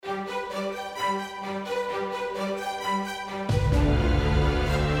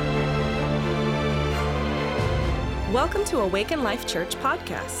Welcome to Awaken Life Church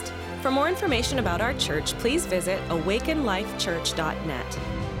podcast. For more information about our church, please visit awakenlifechurch.net.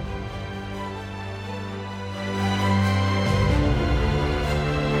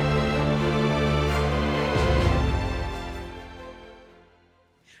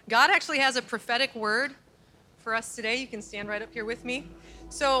 God actually has a prophetic word for us today. You can stand right up here with me.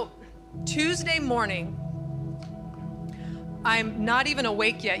 So Tuesday morning, I'm not even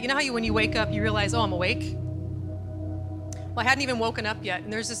awake yet. You know how when you wake up, you realize, oh, I'm awake? Well, I hadn't even woken up yet,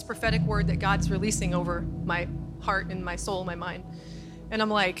 and there's this prophetic word that God's releasing over my heart and my soul and my mind. And I'm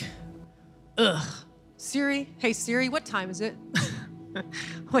like, Siri, hey Siri, what time is it? I'm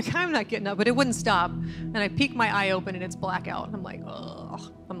like, I'm not getting up, but it wouldn't stop. And I peek my eye open and it's blackout. And I'm like,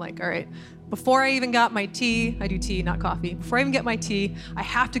 ugh. I'm like, all right. Before I even got my tea, I do tea, not coffee. Before I even get my tea, I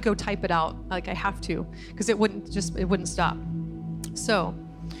have to go type it out. Like I have to, because it wouldn't stop. So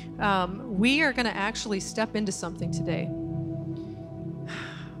we are going to actually step into something today.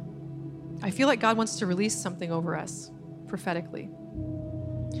 I feel like God wants to release something over us prophetically.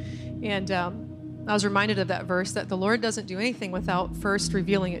 And I was reminded of that verse that the Lord doesn't do anything without first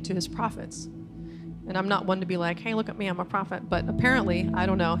revealing it to his prophets. And I'm not one to be like, hey, look at me, I'm a prophet. But apparently, I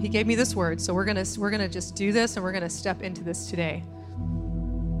don't know. He gave me this word. So we're gonna just do this, and we're gonna step into this today.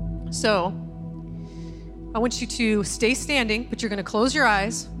 So I want you to stay standing, but you're gonna close your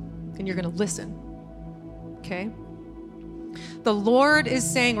eyes and you're gonna listen. Okay? The Lord is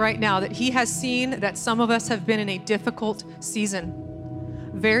saying right now that he has seen that some of us have been in a difficult season.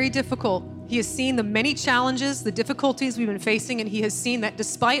 Very difficult. He has seen the many challenges, the difficulties we've been facing, and he has seen that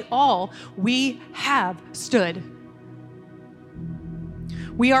despite all, we have stood.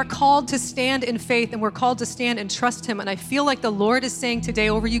 We are called to stand in faith, and we're called to stand and trust him. And I feel like the Lord is saying today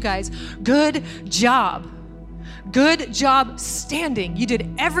over you guys, good job. Good job standing. You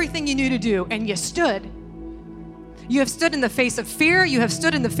did everything you knew to do, and you stood. You have stood in the face of fear. You have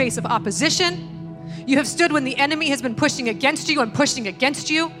stood in the face of opposition. You have stood when the enemy has been pushing against you and pushing against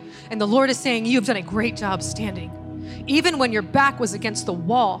you. And the Lord is saying, you have done a great job standing. Even when your back was against the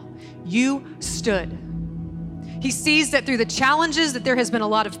wall, you stood. He sees that through the challenges that there has been a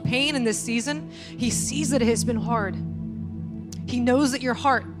lot of pain in this season. He sees that it has been hard. He knows that your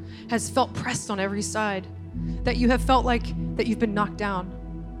heart has felt pressed on every side, that you have felt like that you've been knocked down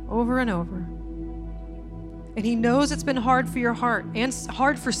over and over. And he knows it's been hard for your heart and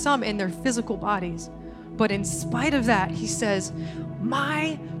hard for some in their physical bodies. But in spite of that, he says,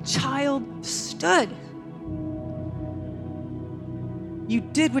 my child stood. You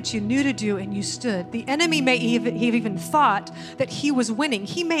did what you knew to do and you stood. The enemy may have even thought that he was winning.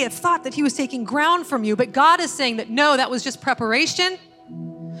 He may have thought that he was taking ground from you, but God is saying that no, that was just preparation.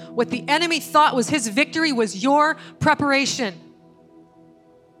 What the enemy thought was his victory was your preparation.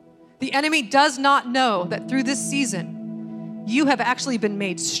 The enemy does not know that through this season, you have actually been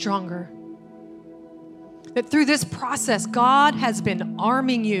made stronger. That through this process, God has been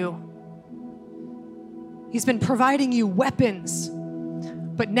arming you. He's been providing you weapons.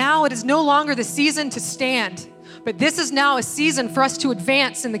 But now it is no longer the season to stand, but this is now a season for us to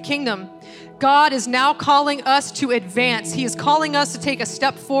advance in the kingdom. God is now calling us to advance. He is calling us to take a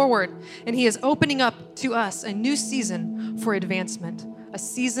step forward, and he is opening up to us a new season for advancement. A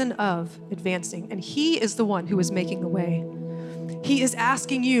season of advancing, and he is the one who is making the way. He is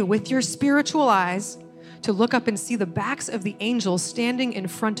asking you with your spiritual eyes to look up and see the backs of the angels standing in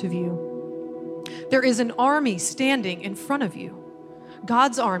front of you. There is an army standing in front of you,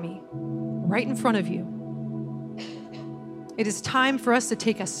 God's army right in front of you. It is time for us to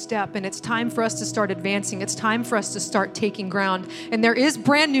take a step, and it's time for us to start advancing. It's time for us to start taking ground. And there is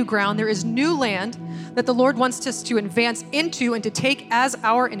brand new ground. There is new land that the Lord wants us to advance into and to take as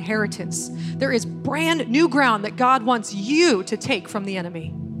our inheritance. There is brand new ground that God wants you to take from the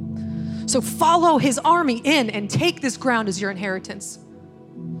enemy. So follow his army in and take this ground as your inheritance.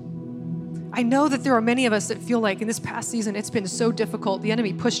 I know that there are many of us that feel like in this past season, it's been so difficult. The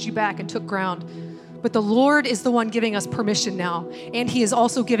enemy pushed you back and took ground. But the Lord is the one giving us permission now. And he is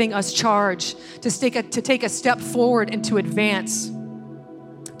also giving us charge to take a step forward and to advance.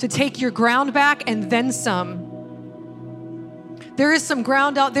 To take your ground back and then some. There is some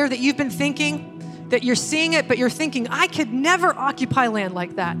ground out there that you've been thinking, that you're seeing it, but you're thinking, I could never occupy land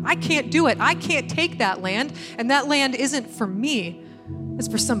like that. I can't do it. I can't take that land. And that land isn't for me. It's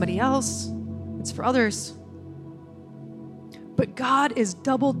for somebody else. It's for others. But God is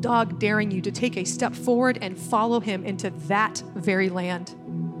double dog daring you to take a step forward and follow him into that very land,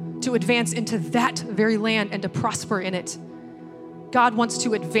 to advance into that very land and to prosper in it. God wants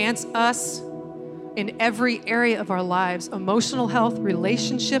to advance us in every area of our lives, emotional health,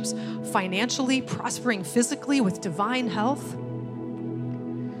 relationships, financially, prospering physically with divine health.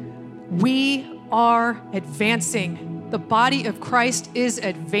 We are advancing. The body of Christ is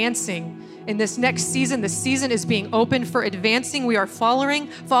advancing. In this next season, the season is being opened for advancing. We are following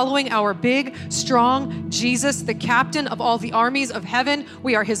our big, strong Jesus, the captain of all the armies of heaven.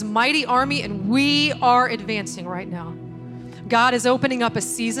 We are his mighty army, and we are advancing right now. God is opening up a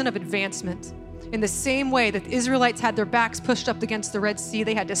season of advancement. In the same way that the Israelites had their backs pushed up against the Red Sea,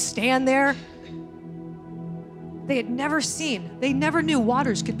 they had to stand there. They had never seen, they never knew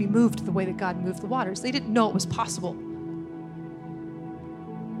waters could be moved the way that God moved the waters. They didn't know it was possible.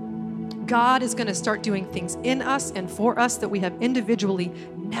 God is going to start doing things in us and for us that we have individually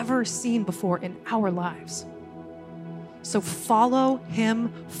never seen before in our lives. So follow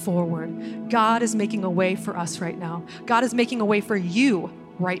him forward. God is making a way for us right now. God is making a way for you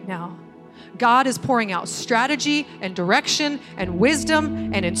right now. God is pouring out strategy and direction and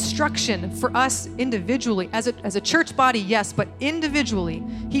wisdom and instruction for us individually. As a church body, yes, but individually,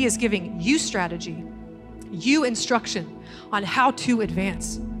 he is giving you strategy, you instruction on how to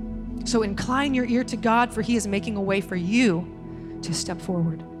advance. So incline your ear to God, for he is making a way for you to step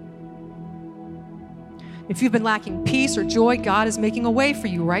forward. If you've been lacking peace or joy, God is making a way for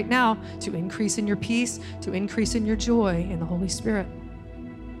you right now to increase in your peace, to increase in your joy in the Holy Spirit.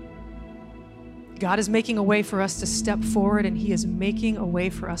 God is making a way for us to step forward, and he is making a way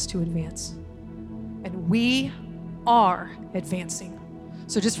for us to advance. And we are advancing.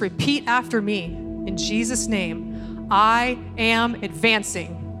 So just repeat after me in Jesus' name. I am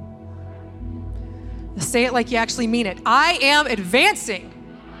advancing. Say it like you actually mean it. I am advancing.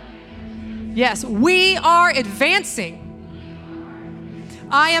 Yes, we are advancing.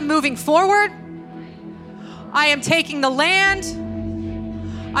 I am moving forward. I am taking the land.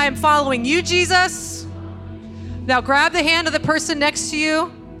 I am following you, Jesus. Now grab the hand of the person next to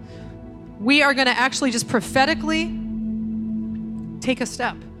you. We are going to actually just prophetically take a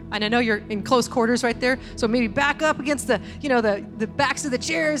step. And I know you're in close quarters right there, so maybe back up against the backs of the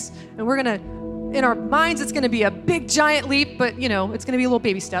chairs, and we're going to, in our minds, it's going to be a big, giant leap, but, it's going to be a little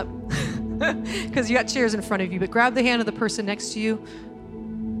baby step because you got chairs in front of you. But grab the hand of the person next to you.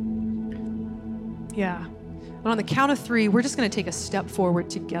 Yeah. But on the count of 3, we're just going to take a step forward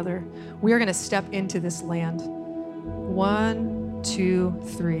together. We are going to step into this land. 1, 2,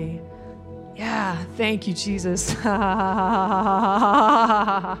 3. Yeah. Thank you, Jesus. Whoa.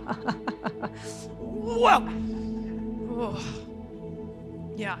 Oh.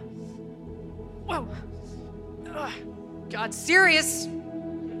 Yeah. Whoa. God's serious.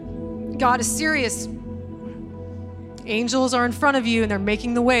 God is serious. Angels are in front of you, and they're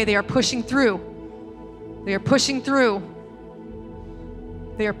making the way. They are pushing through. They are pushing through.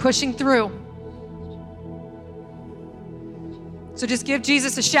 They are pushing through. So just give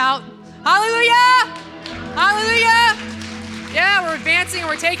Jesus a shout. Hallelujah! Hallelujah! Yeah, we're advancing and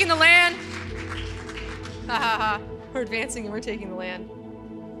we're taking the land. We're advancing and we're taking the land.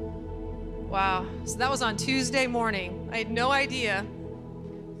 Wow. So that was on Tuesday morning. I had no idea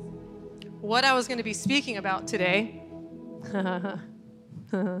what I was going to be speaking about today.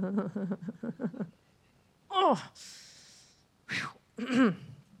 Oh.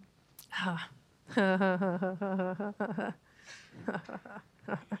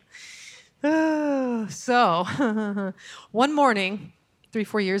 So, one morning,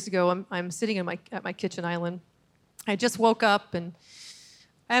 3-4 years ago, I'm sitting at my kitchen island. I just woke up and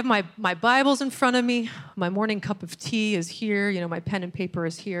I have my Bibles in front of me. My morning cup of tea is here. My pen and paper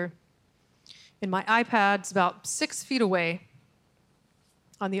is here. And my iPad's about 6 feet away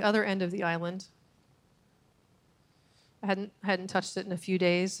on the other end of the island. I hadn't touched it in a few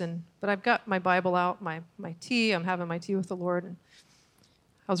days, but I've got my Bible out, my tea. I'm having my tea with the Lord, and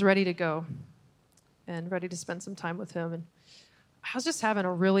I was ready to go and ready to spend some time with him. And I was just having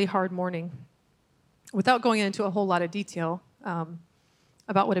a really hard morning. Without going into a whole lot of detail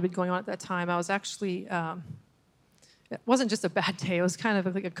about what had been going on at that time, I was actually, it wasn't just a bad day. It was kind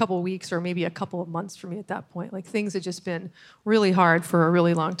of like a couple of weeks or maybe a couple of months for me at that point. Like things had just been really hard for a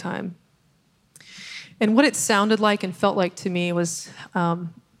really long time. And what it sounded like and felt like to me was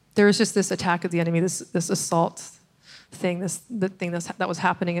there was just this attack of the enemy, this assault thing, the thing that was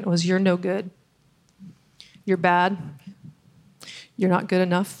happening. And it was, you're no good. You're bad. You're not good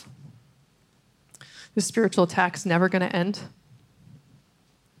enough. The spiritual attack's never going to end.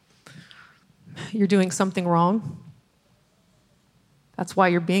 You're doing something wrong. That's why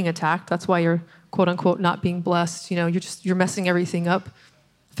you're being attacked. That's why you're, quote unquote, not being blessed. You're messing everything up.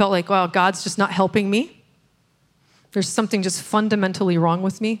 Felt like, wow, God's just not helping me. There's something just fundamentally wrong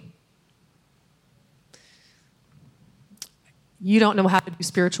with me. you don't know how to do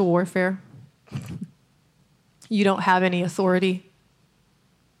spiritual warfare. You don't have any authority.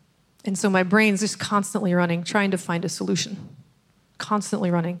 And so my brain's just constantly running, trying to find a solution,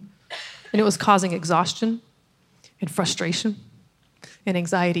 constantly running. And it was causing exhaustion and frustration and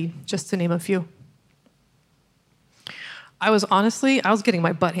anxiety, just to name a few. I was getting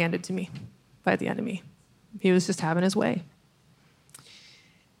my butt handed to me by the enemy. He was just having his way.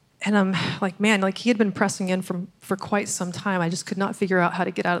 And I'm like, man, like he had been pressing in for quite some time. I just could not figure out how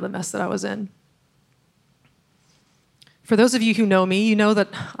to get out of the mess that I was in. For those of you who know me, you know that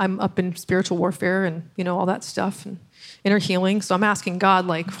I'm up in spiritual warfare and, all that stuff and inner healing. So I'm asking God,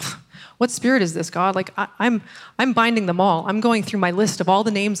 like, what spirit is this, God? Like, I'm binding them all. I'm going through my list of all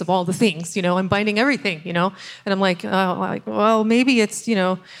the names of all the things, I'm binding everything, And I'm like, well, maybe it's,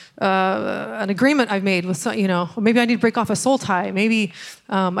 an agreement I've made with, some, maybe I need to break off a soul tie. Maybe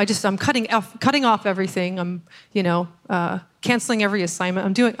I'm cutting off everything. I'm, canceling every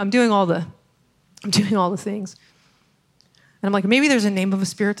assignment. I'm doing all the things. And I'm like, maybe there's a name of a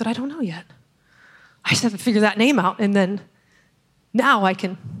spirit that I don't know yet. I just have to figure that name out, and then now I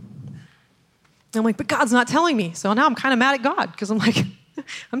can. And I'm like, but God's not telling me. So now I'm kind of mad at God because I'm like,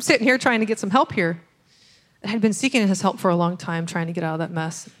 I'm sitting here trying to get some help here. I had been seeking his help for a long time, trying to get out of that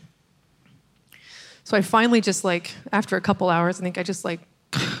mess. So I finally just like, after a couple hours, I think I just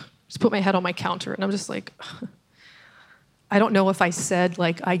put my head on my counter, and I'm just like, I don't know if I said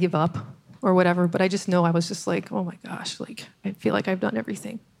like, I give up or whatever, but I just know I was just like, oh my gosh, like I feel like I've done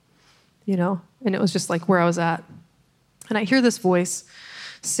everything, and it was just like where I was at. And I hear this voice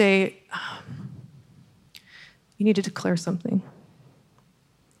say, you need to declare something.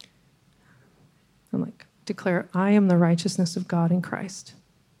 I'm like, declare, I am the righteousness of God in Christ.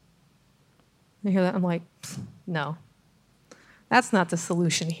 I hear that, I'm like, no, that's not the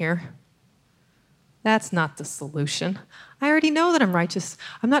solution here. That's not the solution. I already know that I'm righteous.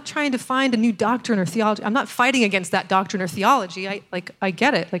 I'm not trying to find a new doctrine or theology. I'm not fighting against that doctrine or theology. I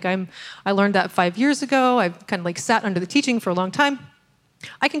get it. I learned that 5 years ago. I've kind of sat under the teaching for a long time.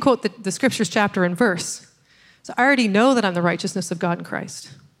 I can quote the scriptures chapter and verse. So I already know that I'm the righteousness of God in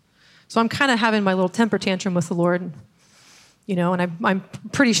Christ. So I'm kind of having my little temper tantrum with the Lord, and I'm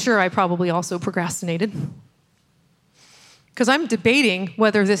pretty sure I probably also procrastinated. Because I'm debating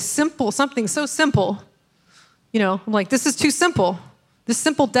whether something so simple, I'm like, this is too simple. This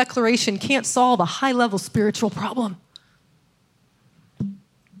simple declaration can't solve a high-level spiritual problem.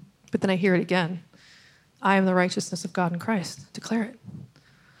 But then I hear it again. I am the righteousness of God in Christ. Declare it.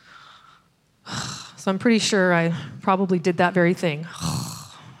 So I'm pretty sure I probably did that very thing.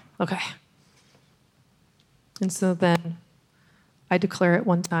 Okay. And so then I declare it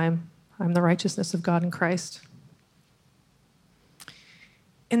one time. I'm the righteousness of God in Christ.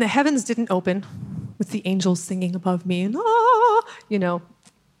 And the heavens didn't open with the angels singing above me and,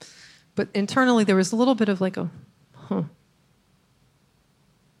 But internally there was a little bit of like I'm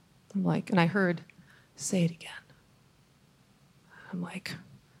like, and I heard, say it again. I'm like,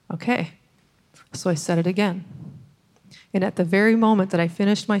 okay. So I said it again. And at the very moment that I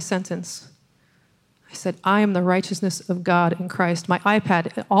finished my sentence, I said, I am the righteousness of God in Christ. My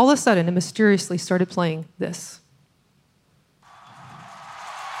iPad, all of a sudden, it mysteriously started playing this.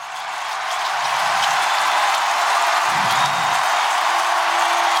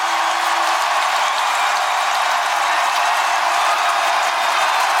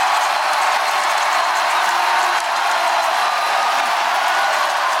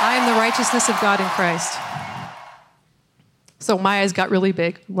 I am the righteousness of God in Christ. So my eyes got really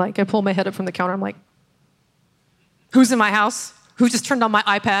big. Like I pulled my head up from the counter. I'm like, who's in my house? Who just turned on my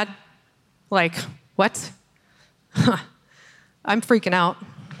iPad? Like, what? I'm freaking out.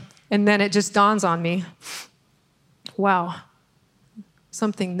 And then it just dawns on me, wow,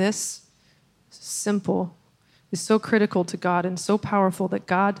 something this simple is so critical to God and so powerful that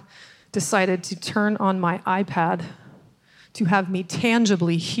God decided to turn on my iPad to have me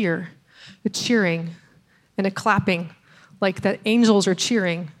tangibly hear a cheering and a clapping, like that angels are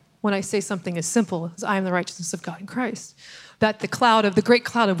cheering when I say something as simple as I am the righteousness of God in Christ. That the great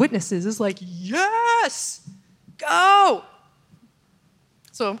cloud of witnesses is like, yes, go.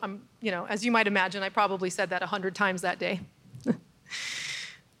 So I'm, as you might imagine, I probably said that 100 times that day.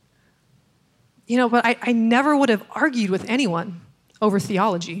 But I never would have argued with anyone over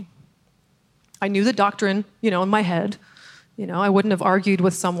theology. I knew the doctrine, in my head. I wouldn't have argued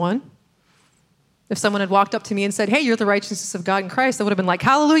with someone. If someone had walked up to me and said, hey, you're the righteousness of God in Christ, I would have been like,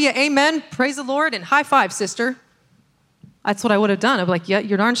 hallelujah, amen, praise the Lord, and high five, sister. That's what I would have done. I'd be like, yeah,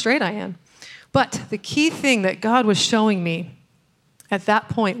 you're darn straight I am. But the key thing that God was showing me at that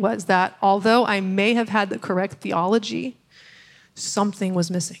point was that although I may have had the correct theology, something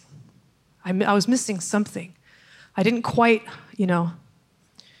was missing. I was missing something. I didn't quite, It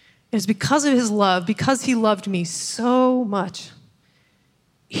was because of his love, because he loved me so much.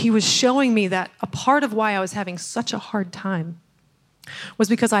 He was showing me that a part of why I was having such a hard time was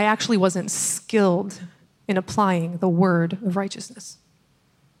because I actually wasn't skilled in applying the word of righteousness.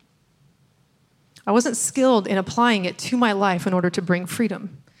 I wasn't skilled in applying it to my life in order to bring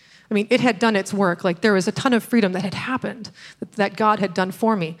freedom. I mean, it had done its work. Like, there was a ton of freedom that had happened, that God had done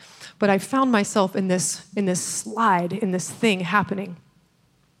for me. But I found myself in this slide, in this thing happening.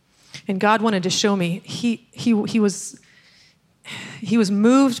 And God wanted to show me he was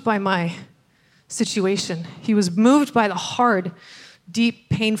moved by my situation. He was moved by the hard, deep,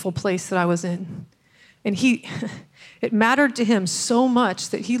 painful place that I was in. And it mattered to him so much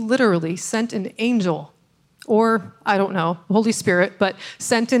that he literally sent an angel, or I don't know, Holy Spirit, but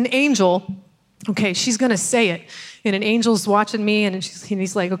sent an angel. Okay, she's going to say it. And an angel's watching me, and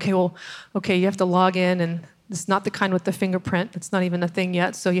he's like, okay, you have to log in, and it's not the kind with the fingerprint. It's not even a thing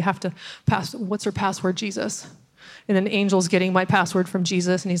yet, so you have to what's her password, Jesus? And an angel's getting my password from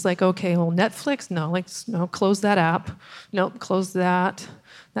Jesus, and he's like, okay, well, Netflix? No, close that app. Nope, close that.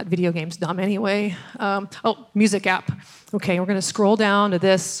 That video game's dumb anyway. Music app. Okay, we're going to scroll down to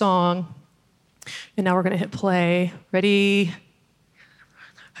this song, and now we're going to hit play. Ready?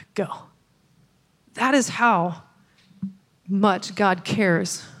 Go. That is how much God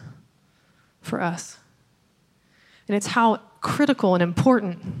cares for us. And it's how critical and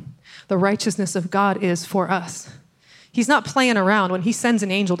important the righteousness of God is for us. He's not playing around when he sends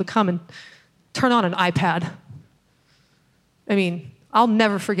an angel to come and turn on an iPad. I mean, I'll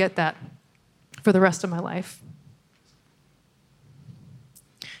never forget that for the rest of my life.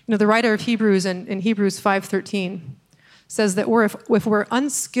 The writer of Hebrews in Hebrews 5:13 says that if we're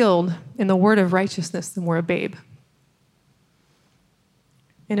unskilled in the word of righteousness, then we're a babe.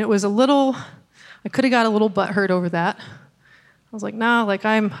 And it was I could have got a little butthurt over that. I was like, nah,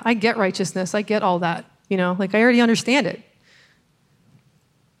 I get righteousness. I get all that, I already understand it.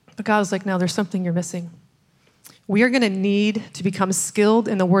 But God was like, no, there's something you're missing. We are going to need to become skilled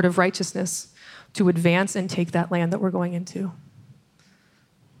in the word of righteousness to advance and take that land that we're going into.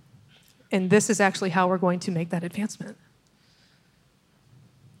 And this is actually how we're going to make that advancement.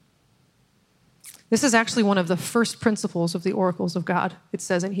 This is actually one of the first principles of the oracles of God, it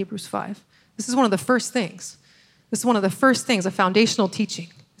says in Hebrews 5. This is one of the first things. This is one of the first things, a foundational teaching.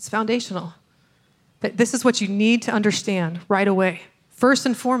 It's foundational. That this is what you need to understand right away. First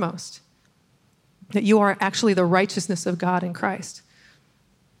and foremost, that you are actually the righteousness of God in Christ.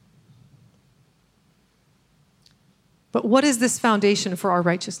 But what is this foundation for our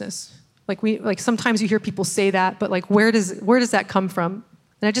righteousness? Sometimes you hear people say that, but where does that come from?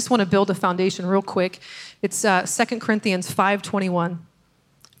 And I just want to build a foundation real quick. It's 2 Corinthians 5:21.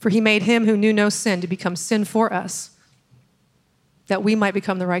 For he made him who knew no sin to become sin for us, that we might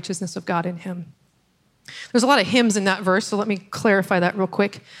become the righteousness of God in him. There's a lot of hymns in that verse, so let me clarify that real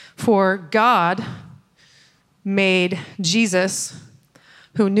quick. For God made Jesus,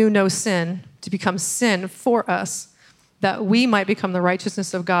 who knew no sin, to become sin for us, that we might become the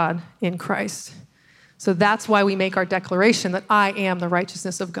righteousness of God in Christ. So that's why we make our declaration that I am the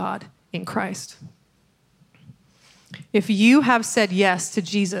righteousness of God in Christ. If you have said yes to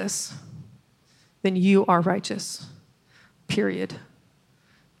Jesus, then you are righteous. Period.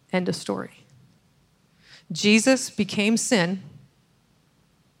 End of story. Jesus became sin.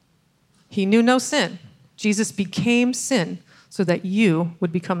 He knew no sin. Jesus became sin so that you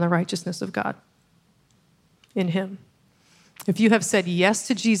would become the righteousness of God in him. If you have said yes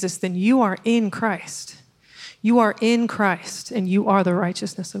to Jesus, then you are in Christ. You are in Christ, and you are the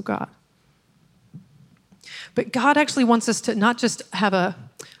righteousness of God. But God actually wants us to not just have a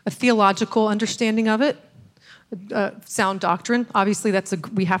theological understanding of it, sound doctrine. Obviously,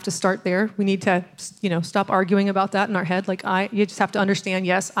 we have to start there. We need to, stop arguing about that in our head. You just have to understand,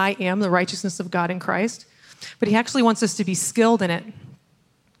 yes, I am the righteousness of God in Christ. But he actually wants us to be skilled in it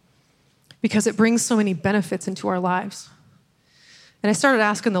because it brings so many benefits into our lives. And I started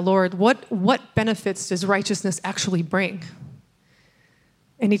asking the Lord, what benefits does righteousness actually bring?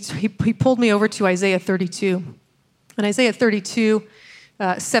 And he pulled me over to Isaiah 32. In Isaiah 32,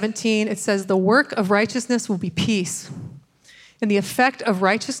 17, it says, the work of righteousness will be peace. And the effect of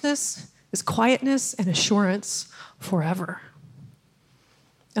righteousness is quietness and assurance forever.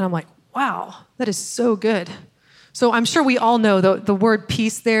 And I'm like, wow, that is so good. So I'm sure we all know the word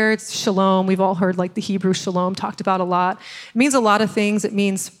peace there. It's shalom. We've all heard the Hebrew shalom talked about a lot. It means a lot of things. It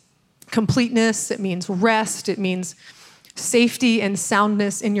means completeness. It means rest. It means safety and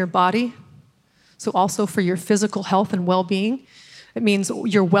soundness in your body. so also for your physical health and well-being. It means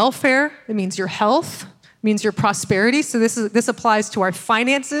your welfare. It means your health. It means your prosperity. So this applies to our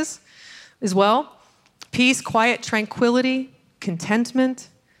finances as well. Peace, quiet, tranquility, contentment,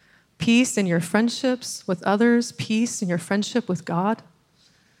 peace in your friendships with others, peace in your friendship with God,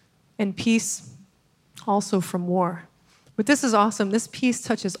 and peace also from war. But this is awesome. This peace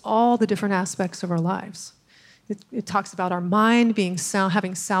touches all the different aspects of our lives. It talks about our mind being sound,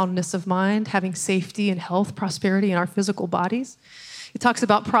 having soundness of mind, having safety and health, prosperity in our physical bodies. It talks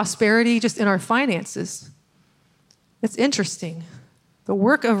about prosperity just in our finances. It's interesting. The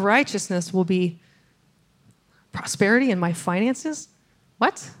work of righteousness will be prosperity in my finances?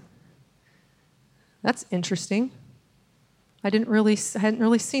 What? That's interesting. I hadn't really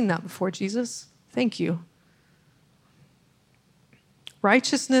seen that before, Jesus. Thank you.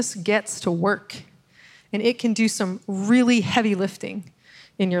 Righteousness gets to work, and it can do some really heavy lifting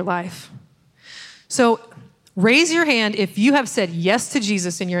in your life. So raise your hand if you have said yes to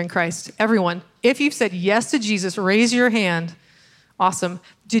Jesus and you're in Christ. Everyone, if you've said yes to Jesus, raise your hand. Awesome.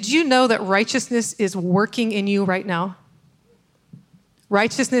 Did you know that righteousness is working in you right now?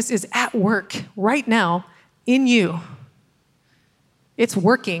 Righteousness is at work right now in you. It's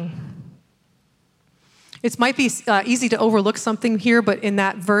working. It might be easy to overlook something here, but in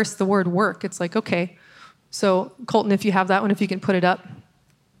that verse, the word work, it's like, okay. So Colton, if you have that one, if you can put it up.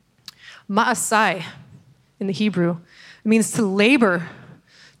 Ma'asai in the Hebrew, it means to labor,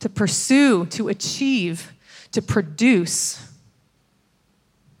 to pursue, to achieve, to produce.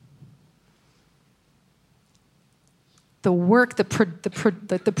 The work, the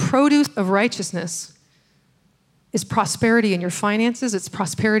produce of righteousness is prosperity in your finances. It's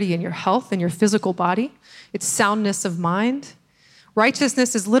prosperity in your health and your physical body. It's soundness of mind.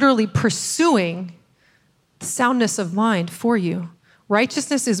 Righteousness is literally pursuing soundness of mind for you.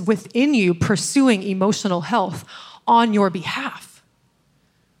 Righteousness is within you pursuing emotional health on your behalf.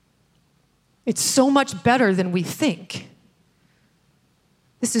 It's so much better than we think.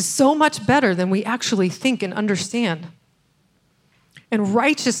 This is so much better than we actually think and understand. And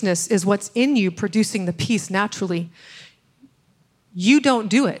righteousness is what's in you producing the peace naturally. You don't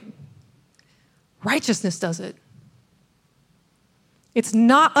do it. Righteousness does it. It's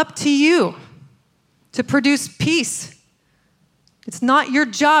not up to you to produce peace. It's not your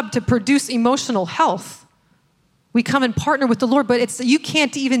job to produce emotional health. We come and partner with the Lord, but you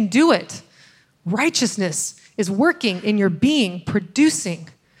can't even do it. Righteousness is working in your being, producing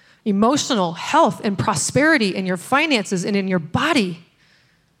emotional health and prosperity in your finances and in your body.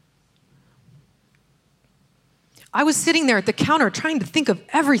 I was sitting there at the counter trying to think of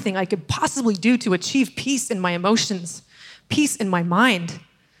everything I could possibly do to achieve peace in my emotions, peace in my mind,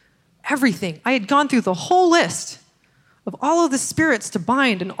 everything. I had gone through the whole list of all of the spirits to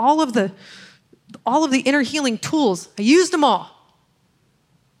bind and all of the inner healing tools. I used them all.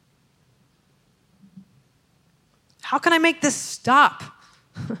 How can I make this stop?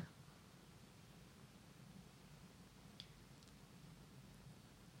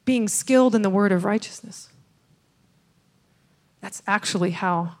 Being skilled in the word of righteousness. That's actually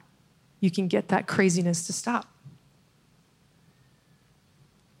how you can get that craziness to stop.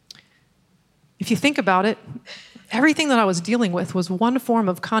 If you think about it, everything that I was dealing with was one form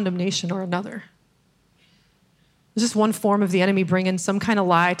of condemnation or another. It was just one form of the enemy bringing some kind of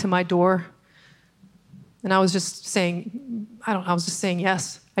lie to my door. And I was just saying, I was just saying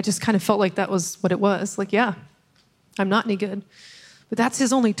yes. I just kind of felt like that was what it was. Like, yeah, I'm not any good. But that's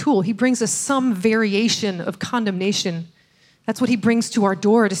his only tool. He brings us some variation of condemnation. That's what he brings to our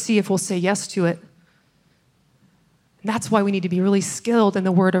door to see if we'll say yes to it. And that's why we need to be really skilled in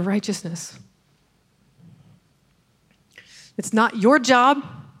the word of righteousness. It's not your job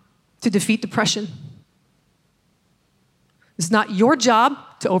to defeat depression. It's not your job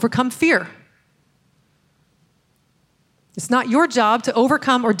to overcome fear. It's not your job to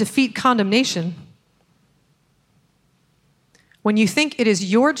overcome or defeat condemnation. When you think it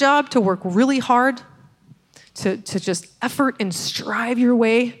is your job to work really hard, to just effort and strive your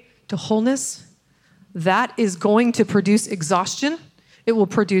way to wholeness, that is going to produce exhaustion. It will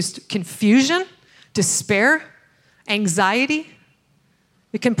produce confusion, despair, anxiety.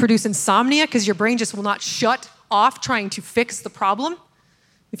 It can produce insomnia because your brain just will not shut off trying to fix the problem.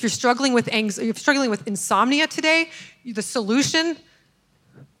 If you're struggling with insomnia today, the solution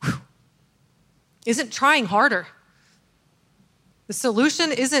isn't trying harder. The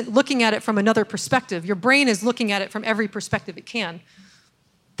solution isn't looking at it from another perspective. Your brain is looking at it from every perspective it can.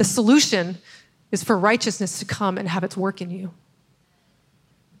 The solution is for righteousness to come and have its work in you.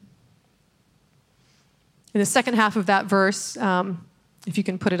 In the second half of that verse, If you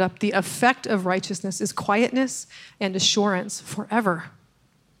can put it up, the effect of righteousness is quietness and assurance forever.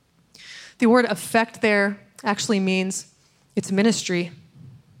 The word effect there actually means it's ministry.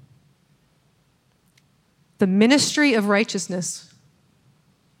 The ministry of righteousness.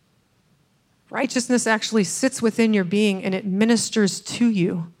 Righteousness actually sits within your being and it ministers to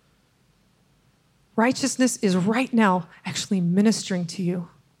you. Righteousness is right now actually ministering to you.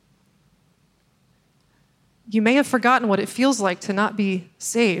 You may have forgotten what it feels like to not be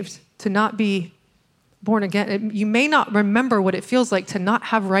saved, to not be born again. You may not remember what it feels like to not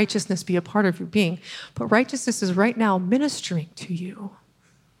have righteousness be a part of your being, but righteousness is right now ministering to you.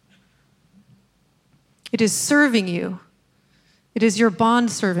 It is serving you. It is your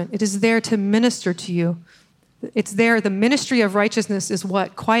bondservant. It is there to minister to you. It's there. The ministry of righteousness is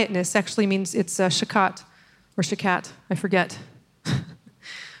what? Quietness actually means. It's shakat or shakat. I forget.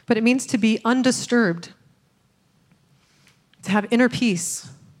 But it means to be undisturbed, to have inner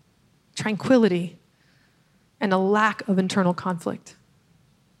peace, tranquility, and a lack of internal conflict.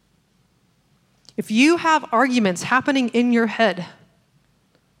 If you have arguments happening in your head,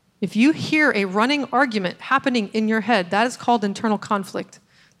 if you hear a running argument happening in your head, that is called internal conflict.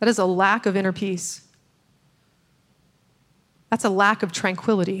 That is a lack of inner peace. That's a lack of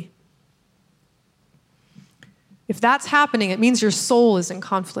tranquility. If that's happening, it means your soul is in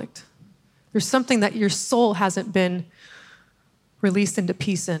conflict. There's something that your soul hasn't been released into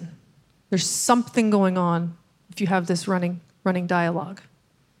peace in. There's something going on if you have this running dialogue.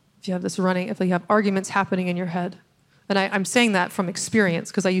 If you have arguments happening in your head. And I'm saying that from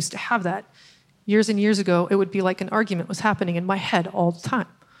experience because I used to have that. Years and years ago, it would be like an argument was happening in my head all the time.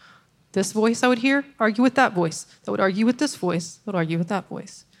 This voice I would hear, argue with that voice. That would argue with this voice, that would argue with that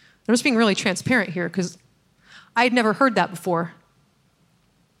voice. I'm just being really transparent here because I had never heard that before.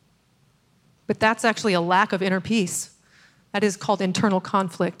 But that's actually a lack of inner peace. That is called internal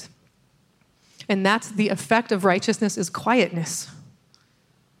conflict. And that's the effect of righteousness is quietness.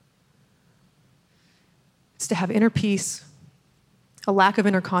 It's to have inner peace, a lack of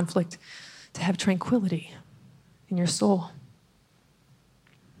inner conflict, to have tranquility in your soul.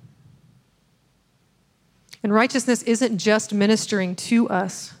 And righteousness isn't just ministering to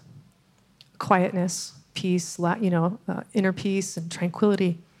us quietness, peace, inner peace and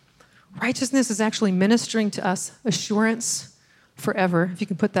tranquility. Righteousness is actually ministering to us assurance forever. If you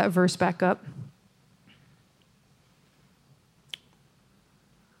can put that verse back up.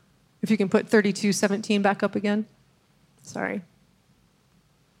 If you can put 32:17 back up again. Sorry.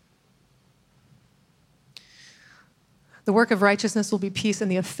 The work of righteousness will be peace,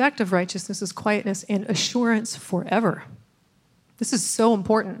 and the effect of righteousness is quietness and assurance forever. This is so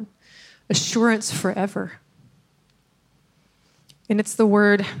important. Assurance forever. And it's the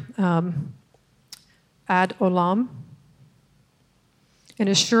word ad olam. And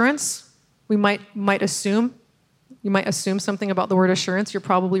assurance, we might assume, you might assume something about the word assurance. You're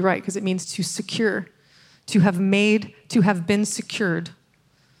probably right, because it means to secure, to have been secured.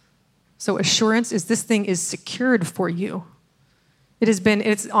 So assurance is this thing is secured for you. It's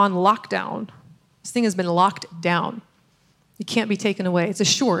on lockdown. This thing has been locked down. It can't be taken away. It's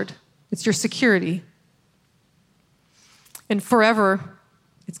assured. It's your security. And forever,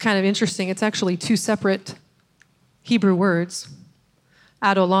 it's kind of interesting. It's actually two separate Hebrew words,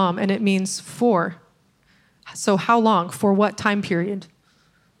 ad olam, and it means for. So how long? For what time period?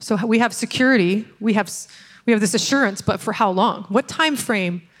 So we have security. We have this assurance, but for how long? What time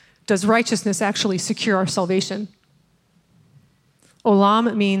frame does righteousness actually secure our salvation?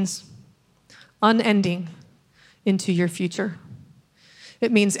 Olam means unending into your future.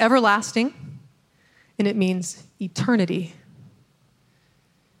 It means everlasting, and it means eternity.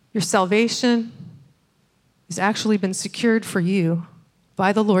 Your salvation has actually been secured for you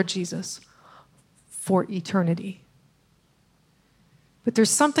by the Lord Jesus for eternity. But there's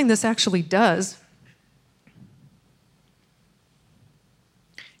something this actually does.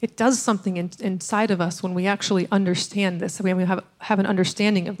 It does something inside of us when we actually understand this, when we have an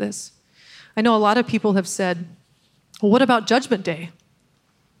understanding of this. I know a lot of people have said, well, what about Judgment Day?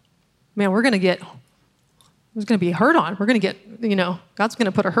 Man, there's going to be a hurt on. We're going to get, God's going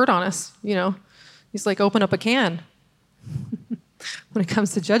to put a hurt on us, He's like, open up a can when it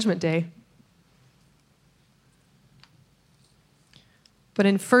comes to Judgment Day. But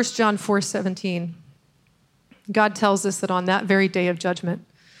in 1 John 4:17, God tells us that on that very day of judgment,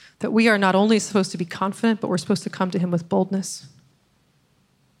 that we are not only supposed to be confident, but we're supposed to come to him with boldness.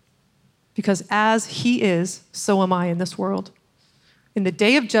 Because as he is, so am I in this world. In the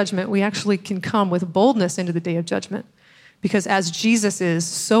day of judgment, we actually can come with boldness into the day of judgment. Because as Jesus is,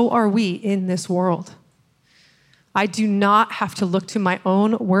 so are we in this world. I do not have to look to my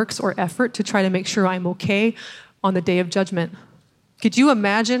own works or effort to try to make sure I'm okay on the day of judgment. Could you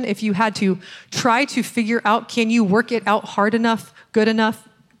imagine if you had to try to figure out, can you work it out hard enough, good enough?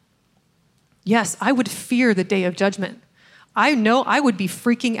 Yes, I would fear the day of judgment. I know I would be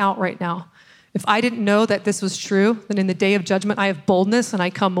freaking out right now. If I didn't know that this was true, then in the day of judgment, I have boldness and I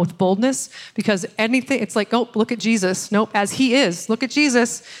come with boldness because anything, it's like, oh, look at Jesus. Nope, as he is. Look at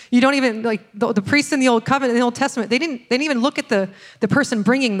Jesus. You don't even, like the priests in the Old Covenant, in the Old Testament, they didn't even look at the person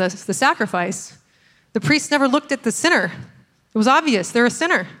bringing the sacrifice. The priests never looked at the sinner. It was obvious, they're a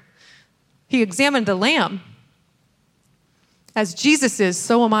sinner. He examined the lamb. As Jesus is,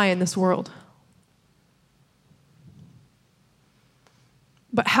 so am I in this world.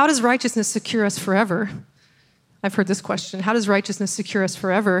 But how does righteousness secure us forever? I've heard this question. How does righteousness secure us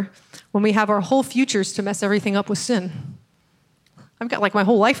forever when we have our whole futures to mess everything up with sin? I've got like my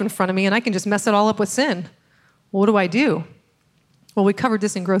whole life in front of me and I can just mess it all up with sin. Well, what do I do? Well, we covered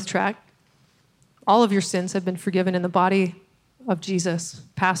this in Growth Track. All of your sins have been forgiven in the body of Jesus,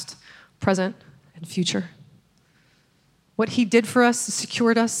 past, present, and future. What he did for us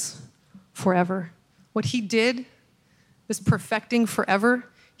secured us forever. What he did, this perfecting forever,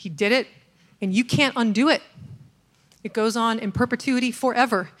 he did it, and you can't undo it. It goes on in perpetuity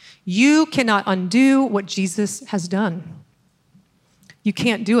forever. You cannot undo what Jesus has done. You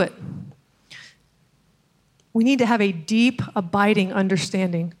can't do it. We need to have a deep, abiding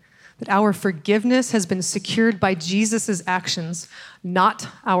understanding that our forgiveness has been secured by Jesus' actions, not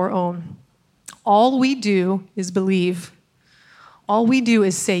our own. All we do is believe. All we do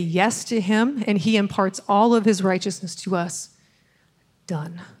is say yes to him, and he imparts all of his righteousness to us.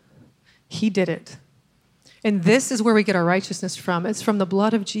 Done. He did it. And this is where we get our righteousness from. It's from the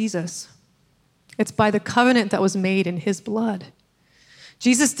blood of Jesus. It's by the covenant that was made in his blood.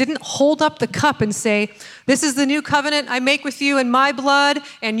 Jesus didn't hold up the cup and say, this is the new covenant I make with you in my blood,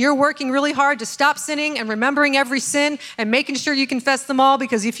 and you're working really hard to stop sinning and remembering every sin and making sure you confess them all,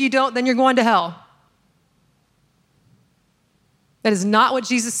 because if you don't, then you're going to hell. That is not what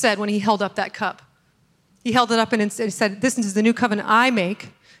Jesus said when he held up that cup. He held it up and said, this is the new covenant I make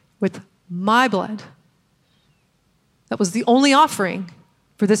with my blood. That was the only offering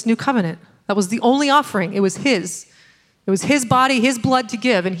for this new covenant. That was the only offering. It was his. It was his body, his blood to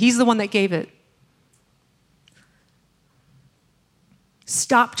give, and he's the one that gave it.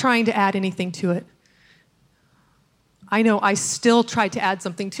 Stop trying to add anything to it. I know I still try to add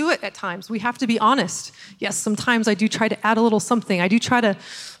something to it at times. We have to be honest. Yes, sometimes I do try to add a little something. I do try to,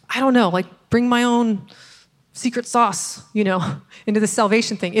 bring my own secret sauce, into the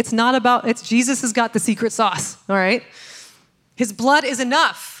salvation thing. It's Jesus has got the secret sauce, all right? His blood is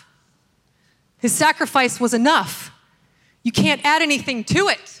enough. His sacrifice was enough. You can't add anything to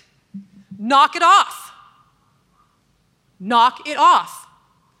it. Knock it off. Knock it off.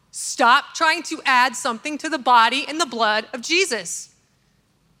 Stop trying to add something to the body and the blood of Jesus.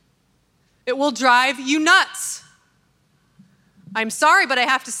 It will drive you nuts. I'm sorry, but I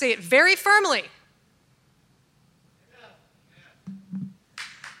have to say it very firmly.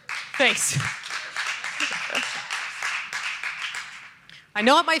 Thanks. I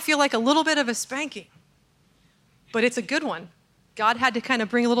know it might feel like a little bit of a spanking, but it's a good one. God had to kind of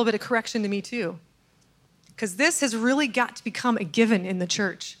bring a little bit of correction to me too, because this has really got to become a given in the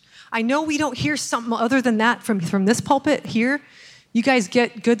church. I know we don't hear something other than that from this pulpit here. You guys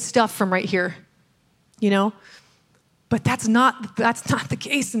get good stuff from right here, but that's not the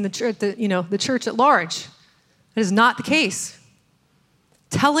case in the church. The church at large. That is not the case.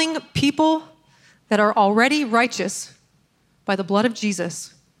 Telling people that are already righteous by the blood of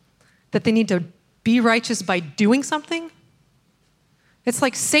Jesus that they need to be righteous by doing something. It's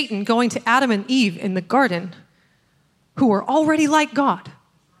like Satan going to Adam and Eve in the garden, who are already like God,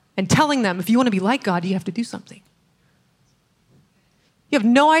 and telling them, if you want to be like God, you have to do something. You have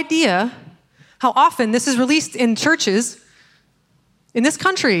no idea how often this is released in churches in this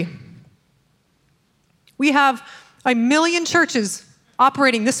country. We have 1 million churches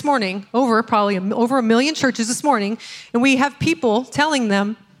operating this morning, over a million churches this morning, and we have people telling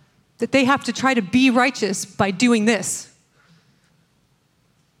them that they have to try to be righteous by doing this.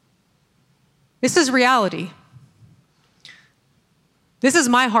 This is reality. This is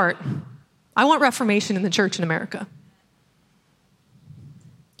my heart. I want reformation in the church in America.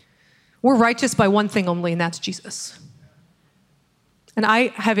 We're righteous by one thing only, and that's Jesus. And I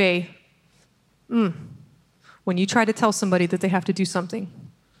have when you try to tell somebody that they have to do something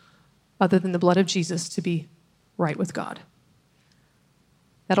other than the blood of Jesus to be right with God,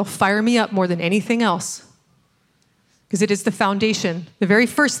 that'll fire me up more than anything else, because it is the foundation. The very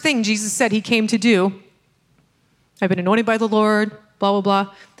first thing Jesus said he came to do I've been anointed by the Lord, blah, blah,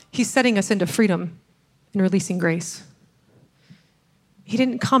 blah. He's setting us into freedom and releasing grace. He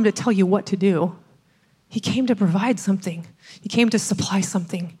didn't come to tell you what to do. He came to provide something. He came to supply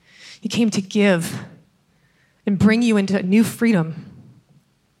something. He came to give and bring you into a new freedom.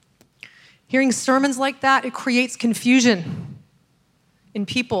 Hearing sermons like that, it creates confusion in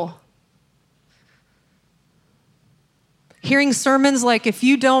people. Hearing sermons like, if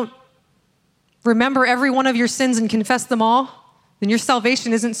you don't remember every one of your sins and confess them all, then your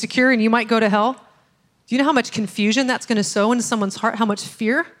salvation isn't secure and you might go to hell. Do you know how much confusion that's going to sow into someone's heart? How much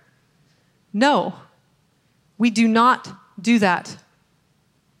fear? No, we do not do that.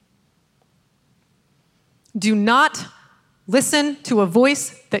 Do not listen to a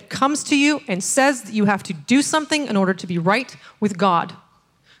voice that comes to you and says that you have to do something in order to be right with God.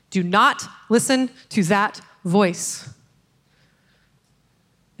 Do not listen to that voice.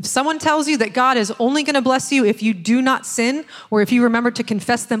 If someone tells you that God is only going to bless you if you do not sin or if you remember to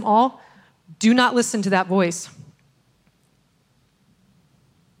confess them all, do not listen to that voice.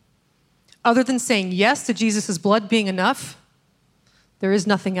 Other than saying yes to Jesus' blood being enough, there is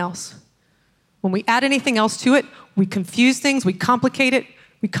nothing else. When we add anything else to it, we confuse things, we complicate it,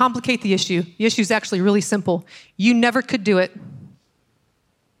 we complicate the issue. The issue is actually really simple. You never could do it.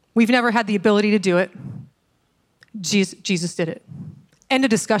 We've never had the ability to do it. Jesus did it. End of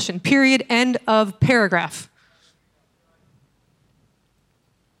discussion. Period. End of paragraph.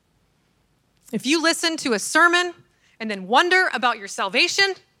 If you listen to a sermon and then wonder about your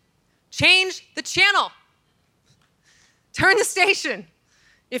salvation, change the channel. Turn the station.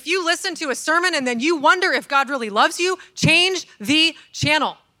 If you listen to a sermon and then you wonder if God really loves you, change the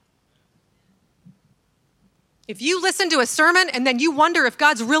channel. If you listen to a sermon and then you wonder if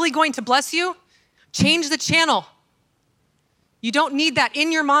God's really going to bless you, change the channel. You don't need that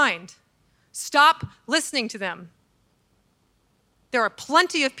in your mind. Stop listening to them. There are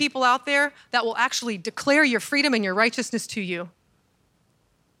plenty of people out there that will actually declare your freedom and your righteousness to you.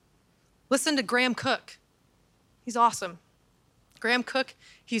 Listen to Graham Cook. He's awesome. Graham Cook,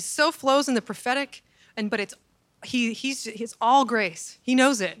 he so flows in the prophetic, but he's all grace. He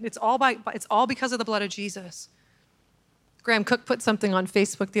knows it. It's all because of the blood of Jesus. Graham Cook put something on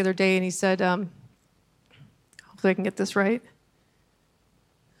Facebook the other day, and he said, hopefully I can get this right.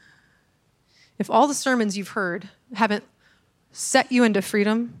 If all the sermons you've heard haven't set you into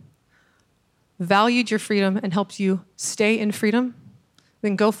freedom, valued your freedom, and helped you stay in freedom,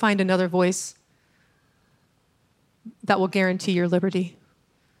 then go find another voice that will guarantee your liberty.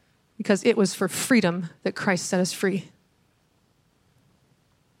 Because it was for freedom that Christ set us free.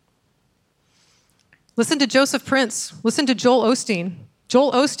 Listen to Joseph Prince. Listen to Joel Osteen.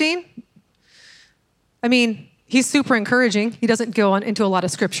 Joel Osteen, he's super encouraging. He doesn't go on into a lot of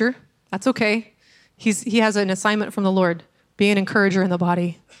scripture. That's okay. He has an assignment from the Lord. Be an encourager in the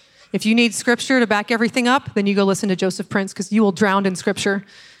body. If you need scripture to back everything up, then you go listen to Joseph Prince because you will drown in scripture.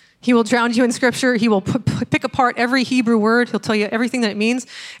 He will drown you in scripture. He will pick apart every Hebrew word. He'll tell you everything that it means.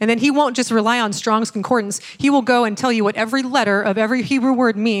 And then he won't just rely on Strong's Concordance. He will go and tell you what every letter of every Hebrew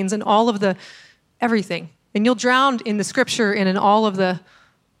word means and all of the everything. And you'll drown in the scripture and in all of the,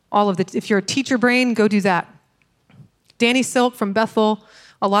 if you're a teacher brain, go do that. Danny Silk from Bethel,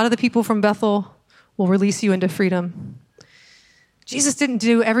 a lot of the people from Bethel will release you into freedom. Jesus didn't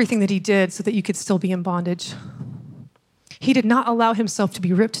do everything that he did so that you could still be in bondage. He did not allow himself to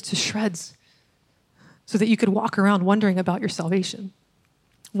be ripped to shreds so that you could walk around wondering about your salvation,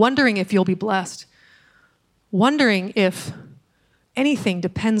 wondering if you'll be blessed, wondering if anything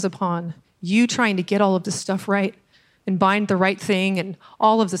depends upon you trying to get all of this stuff right and bind the right thing and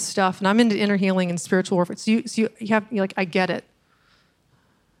all of this stuff. And I'm into inner healing and spiritual warfare. So you have, I get it.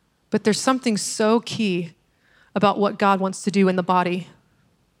 But there's something so key about what God wants to do in the body.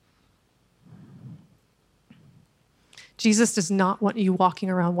 Jesus does not want you walking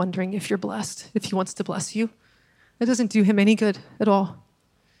around wondering if you're blessed, if he wants to bless you. That doesn't do him any good at all.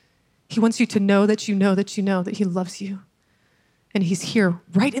 He wants you to know that you know that you know that he loves you. And he's here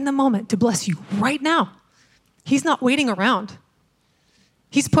right in the moment to bless you right now. He's not waiting around.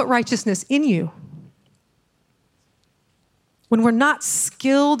 He's put righteousness in you. When we're not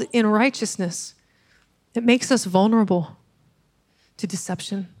skilled in righteousness, it makes us vulnerable to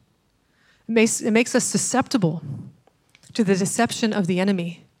deception. It makes us susceptible to the deception of the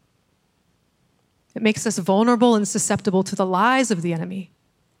enemy. It makes us vulnerable and susceptible to the lies of the enemy.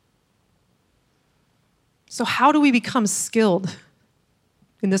 So how do we become skilled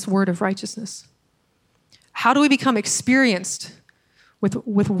in this word of righteousness? How do we become experienced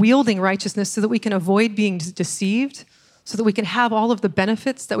with wielding righteousness so that we can avoid being deceived, so that we can have all of the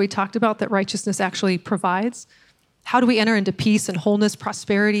benefits that we talked about that righteousness actually provides? How do we enter into peace and wholeness,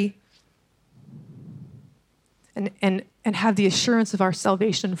 prosperity, and have the assurance of our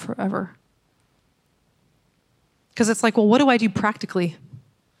salvation forever? Because it's like, well, what do I do practically?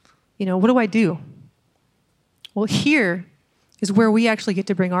 What do I do? Well, here is where we actually get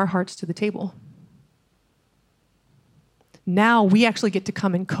to bring our hearts to the table. Now we actually get to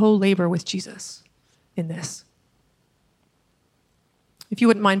come and co-labor with Jesus in this. If you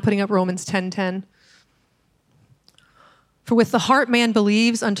wouldn't mind putting up Romans 10:10. For with the heart man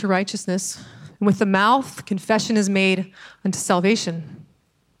believes unto righteousness, and with the mouth confession is made unto salvation.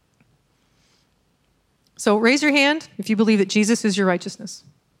 So raise your hand if you believe that Jesus is your righteousness.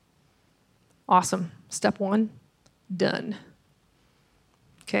 Awesome. Step 1, done.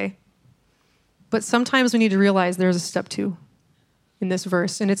 Okay. But sometimes we need to realize there's a step 2 in this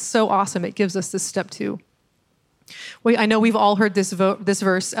verse, and it's so awesome. It gives us this step 2. I know we've all heard this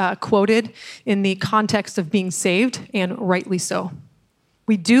verse quoted in the context of being saved, and rightly so.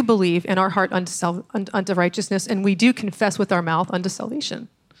 We do believe in our heart unto righteousness, and we do confess with our mouth unto salvation.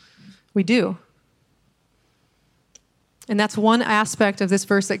 We do. And that's one aspect of this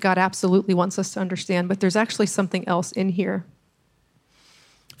verse that God absolutely wants us to understand, but there's actually something else in here.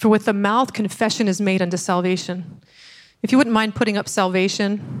 For with the mouth confession is made unto salvation. If you wouldn't mind putting up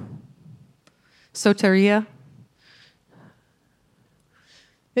salvation, soteria.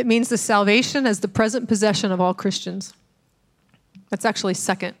 It means the salvation as the present possession of all Christians. That's actually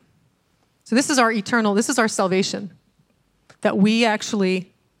second. So this is our salvation that we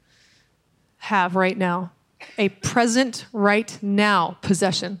actually have right now. A present, right now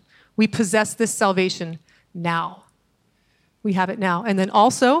possession. We possess this salvation now. We have it now. And then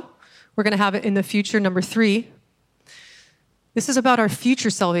also, we're going to have it in the future, number 3. This is about our future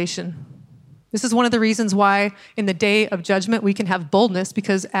salvation. This is one of the reasons why in the day of judgment we can have boldness,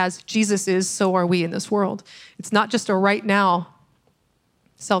 because as Jesus is, so are we in this world. It's not just a right now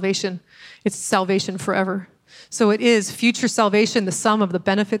salvation. It's salvation forever. So it is future salvation, the sum of the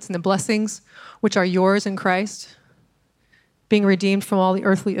benefits and the blessings which are yours in Christ, being redeemed from all the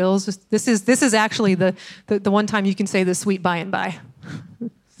earthly ills. This is actually the one time you can say the sweet by and by.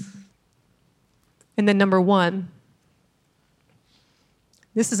 And then number 1,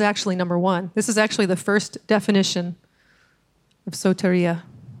 this is actually number 1. This is actually the first definition of soteria.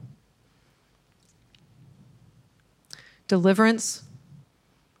 Deliverance,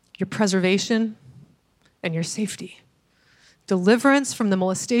 your preservation, and your safety. Deliverance from the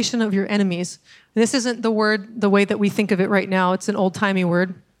molestation of your enemies. This isn't the word the way that we think of it right now. It's an old-timey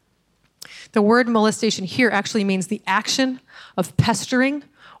word. The word molestation here actually means the action of pestering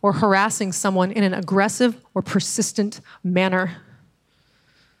or harassing someone in an aggressive or persistent manner.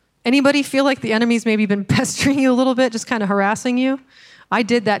 Anybody feel like the enemy's maybe been pestering you a little bit, just kind of harassing you? I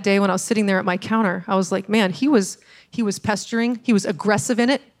did that day when I was sitting there at my counter. I was like, man, he was pestering. He was aggressive in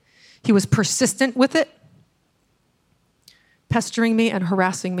it. He was persistent with it, pestering me and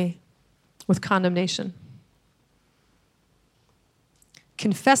harassing me with condemnation.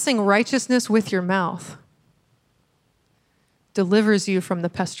 Confessing righteousness with your mouth delivers you from the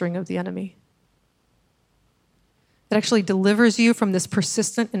pestering of the enemy. It actually delivers you from this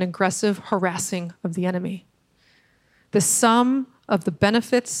persistent and aggressive harassing of the enemy. The sum of the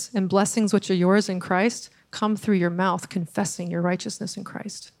benefits and blessings which are yours in Christ come through your mouth, confessing your righteousness in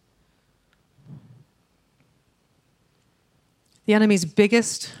Christ. The enemy's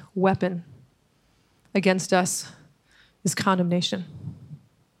biggest weapon against us is condemnation.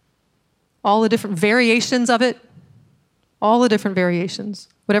 All the different variations of it, all the different variations.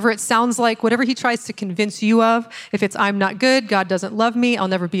 Whatever it sounds like, whatever he tries to convince you of, if it's I'm not good, God doesn't love me, I'll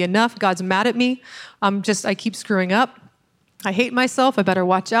never be enough, God's mad at me, I keep screwing up, I hate myself, I better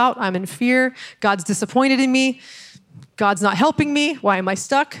watch out, I'm in fear, God's disappointed in me, God's not helping me, why am I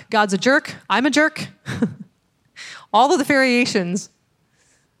stuck? God's a jerk, I'm a jerk. All of the variations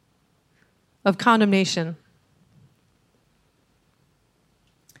of condemnation.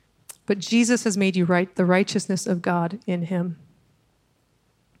 But Jesus has made you right, the righteousness of God in him.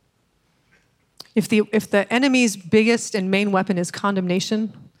 If the enemy's biggest and main weapon is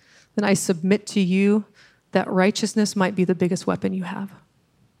condemnation, then I submit to you that righteousness might be the biggest weapon you have.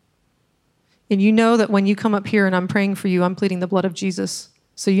 And you know that when you come up here and I'm praying for you, I'm pleading the blood of Jesus.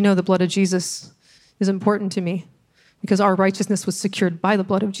 So you know the blood of Jesus is important to me because our righteousness was secured by the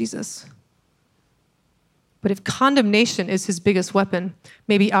blood of Jesus. But if condemnation is his biggest weapon,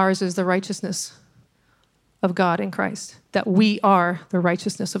 maybe ours is the righteousness of God in Christ, that we are the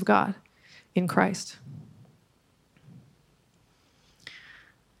righteousness of God in Christ.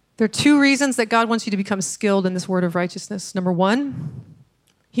 There are 2 reasons that God wants you to become skilled in this word of righteousness. Number 1,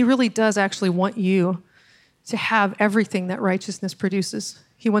 he really does actually want you to have everything that righteousness produces.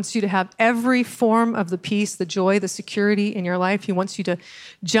 He wants you to have every form of the peace, the joy, the security in your life. He wants you to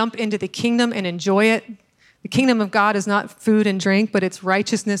jump into the kingdom and enjoy it. The kingdom of God is not food and drink, but it's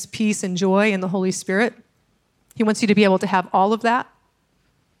righteousness, peace, and joy in the Holy Spirit. He wants you to be able to have all of that.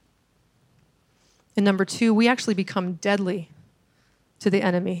 And number two, we actually become deadly to the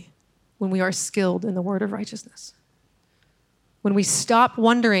enemy when we are skilled in the word of righteousness. When we stop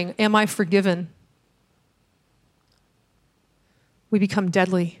wondering, am I forgiven? We become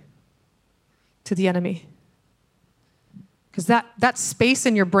deadly to the enemy. Because that space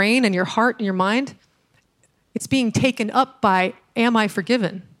in your brain and your heart and your mind, it's being taken up by, am I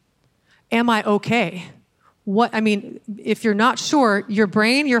forgiven? Am I okay? If you're not sure, your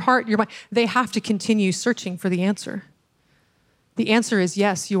brain, your heart, your mind, they have to continue searching for the answer. The answer is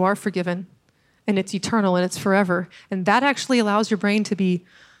yes, you are forgiven, and it's eternal, and it's forever. And that actually allows your brain to be,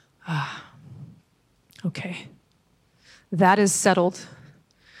 okay. That is settled.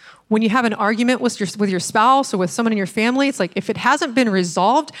 When you have an argument with your spouse or with someone in your family, it's like if it hasn't been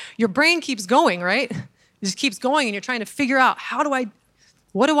resolved, your brain keeps going, right? It just keeps going, and you're trying to figure out, how do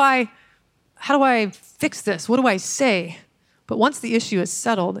I fix this? What do I say? But once the issue is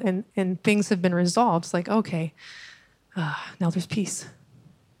settled and things have been resolved, it's like, okay, now there's peace.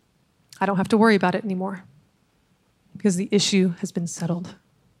 I don't have to worry about it anymore because the issue has been settled.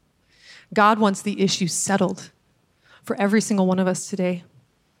 God wants the issue settled for every single one of us today.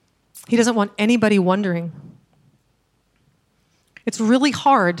 He doesn't want anybody wondering. It's really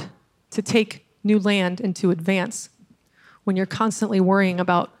hard to take new land and to advance when you're constantly worrying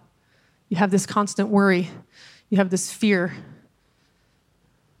about, you have this constant worry, you have this fear.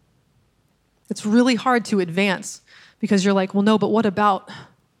 It's really hard to advance because you're like, well, no, but what about?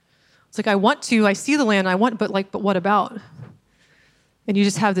 It's like, I see the land, but what about? And you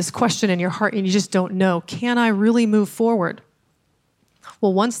just have this question in your heart and you just don't know, can I really move forward?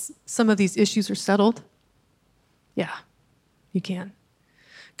 Well, once some of these issues are settled, yeah, you can.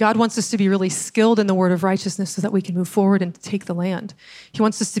 God wants us to be really skilled in the word of righteousness so that we can move forward and take the land. He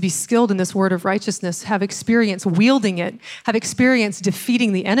wants us to be skilled in this word of righteousness, have experience wielding it, have experience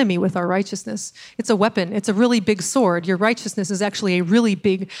defeating the enemy with our righteousness. It's a weapon. It's a really big sword. Your righteousness is actually a really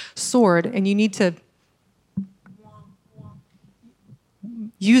big sword, and you need to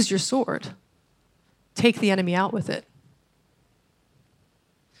use your sword. Take the enemy out with it.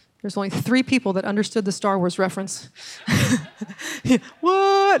 There's only 3 people that understood the Star Wars reference.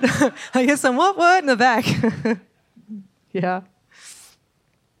 What? I guess I'm what in the back. Yeah.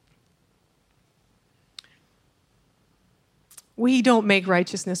 We don't make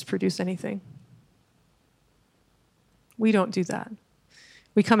righteousness produce anything. We don't do that.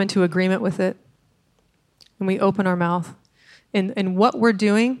 We come into agreement with it, and we open our mouth. And what we're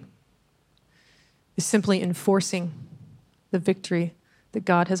doing is simply enforcing the victory that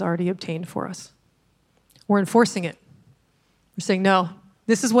God has already obtained for us. We're enforcing it. We're saying, no,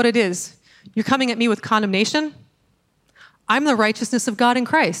 this is what it is. You're coming at me with condemnation. I'm the righteousness of God in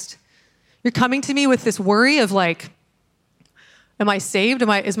Christ. You're coming to me with this worry of like, am I saved?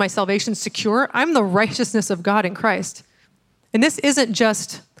 Is my salvation secure? I'm the righteousness of God in Christ. And this isn't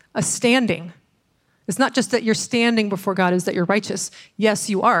just a standing. It's not just that you're standing before God, is that you're righteous. Yes,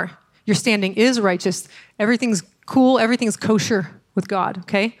 you are. Your standing is righteous. Everything's cool. Everything's kosher with God,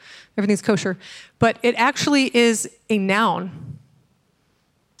 okay? Everything's kosher. But it actually is a noun.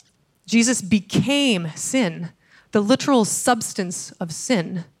 Jesus became sin, the literal substance of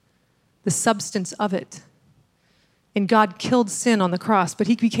sin, the substance of it. And God killed sin on the cross, but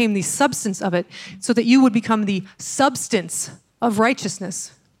he became the substance of it so that you would become the substance of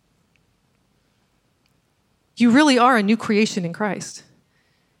righteousness. You really are a new creation in Christ.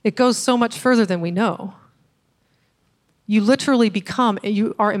 It goes so much further than we know. You literally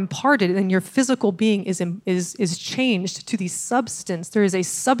you are imparted, and your physical being is changed to the substance. There is a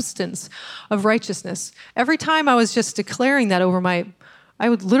substance of righteousness. Every time I was just declaring that over I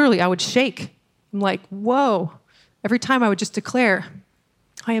would shake. I'm like, whoa. Every time I would just declare,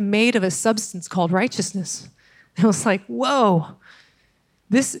 I am made of a substance called righteousness. And I was like, whoa.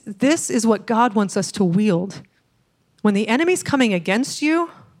 This is what God wants us to wield. When the enemy's coming against you,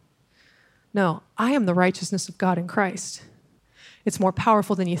 no, I am the righteousness of God in Christ. It's more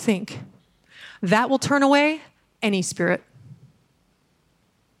powerful than you think. That will turn away any spirit.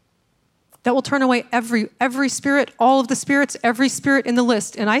 That will turn away every spirit, all of the spirits, every spirit in the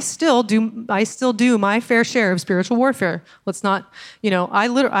list. And I still do my fair share of spiritual warfare. Let's not,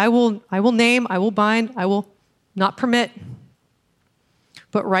 I will name, I will bind, I will not permit.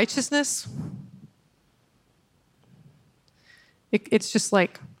 But righteousness, it's just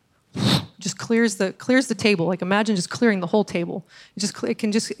like, just clears the table. Like imagine just clearing the whole table.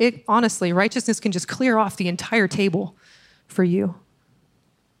 Honestly, righteousness can just clear off the entire table for you.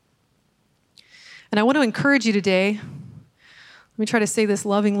 And I want to encourage you today, let me try to say this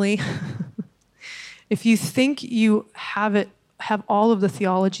lovingly. If you think you have all of the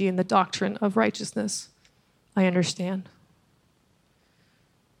theology and the doctrine of righteousness, I understand.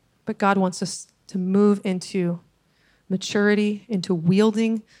 But God wants us to move into maturity, into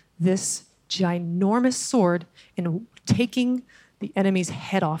wielding this ginormous sword and taking the enemy's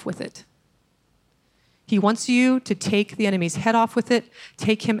head off with it. He wants you to take the enemy's head off with it,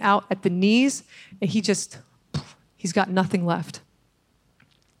 take him out at the knees, and he's got nothing left.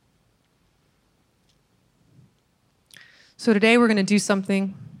 So today we're going to do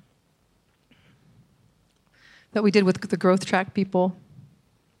something that we did with the growth track people,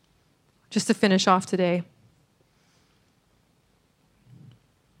 just to finish off today.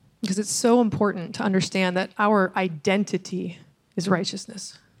 Because it's so important to understand that our identity is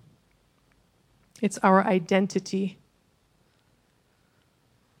righteousness. It's our identity.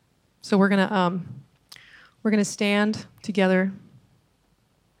 So we're gonna stand together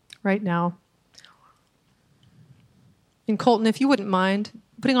right now. And Colton, if you wouldn't mind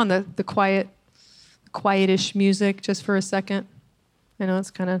putting on the quietish music just for a second. I know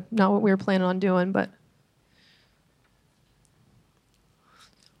it's kind of not what we were planning on doing, but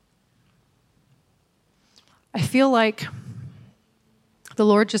I feel like the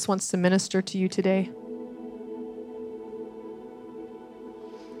Lord just wants to minister to you today.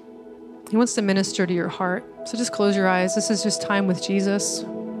 He wants to minister to your heart. So just close your eyes. This is just time with Jesus.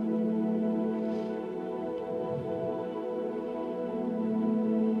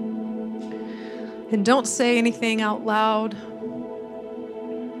 And don't say anything out loud.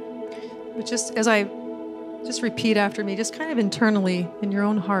 But just as I just repeat after me, just kind of internally in your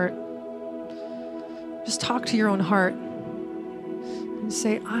own heart. Just talk to your own heart and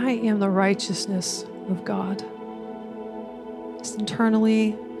say, I am the righteousness of God. Just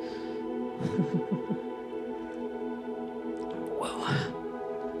internally. Whoa.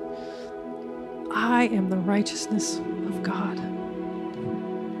 I am the righteousness of God.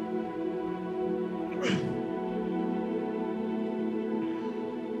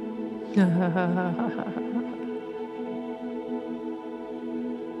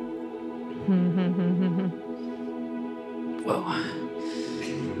 Whoa.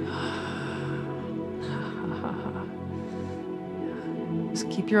 Just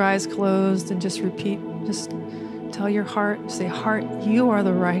keep your eyes closed and just repeat. Just tell your heart, say, heart, you are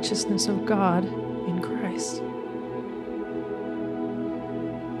the righteousness of God in Christ.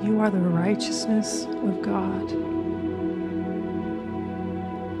 You are the righteousness of God.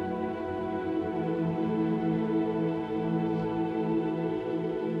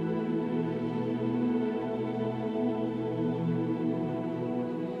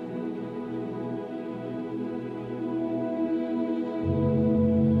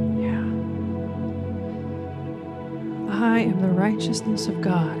 I am the righteousness of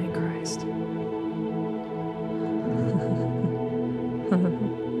God in Christ.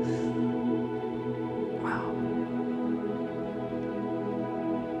 Wow.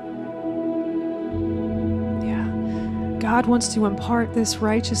 Yeah. God wants to impart this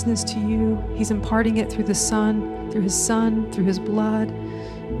righteousness to you. He's imparting it through the Son, through His Son, through His blood.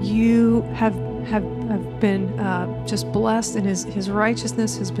 You have been just blessed, and His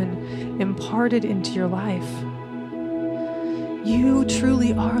righteousness has been imparted into your life. You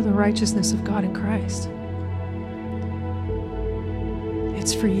truly are the righteousness of God in Christ.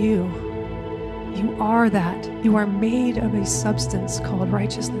 It's for you. You are that. You are made of a substance called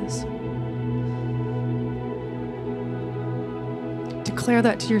righteousness. Declare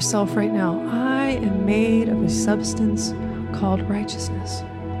that to yourself right now. I am made of a substance called righteousness.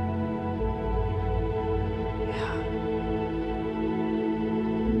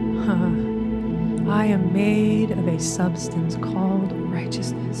 I am made of a substance called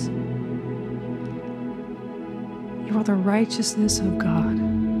righteousness. You are the righteousness of God.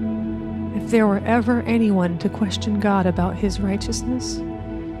 If there were ever anyone to question God about His righteousness,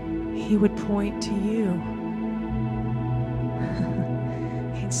 He would point to you.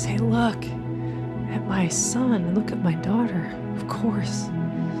 He'd say, look at my son, look at my daughter. Of course,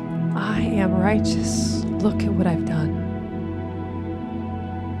 I am righteous. Look at what I've done.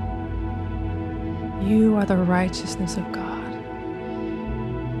 You are the righteousness of God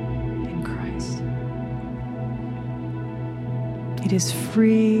in Christ. It is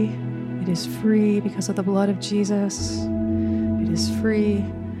free. It is free because of the blood of Jesus. It is free.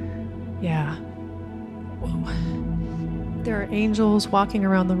 Yeah. Whoa. There are angels walking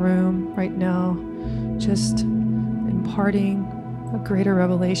around the room right now, just imparting a greater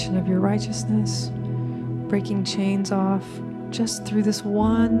revelation of your righteousness, breaking chains off just through this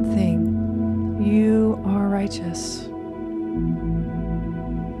one thing. You are righteous.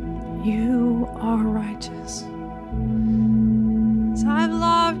 You are righteous. I've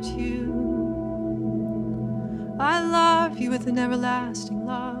loved you. I love you with an everlasting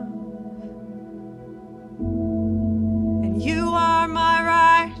love. And you are my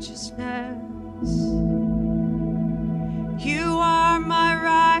righteousness. You are my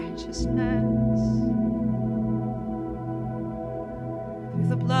righteousness. Through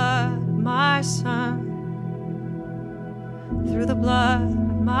the blood of my Son. Through the blood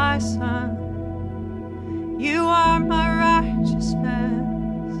of my Son. You are my righteousness.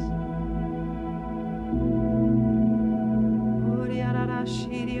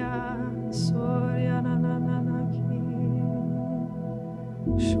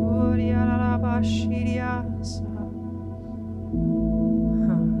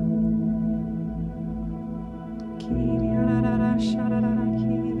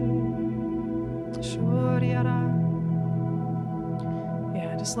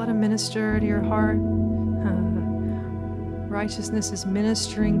 Yeah, just let him minister to your heart. Righteousness is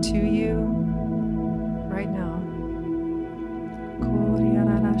ministering to you right now.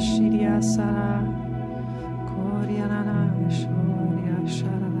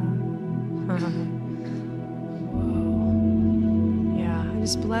 Yeah, I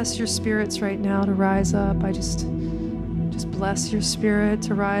just bless your spirits right now to rise up. I just bless your spirit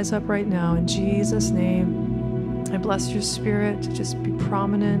to rise up right now in Jesus' name. I bless your spirit to just be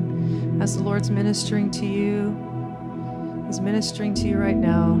prominent as the Lord's ministering to you. He's ministering to you right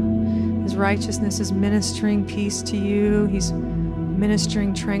now. His righteousness is ministering peace to you. He's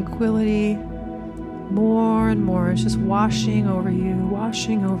ministering tranquility more and more. It's just washing over you,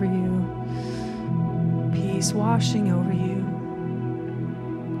 washing over you. Peace washing over you.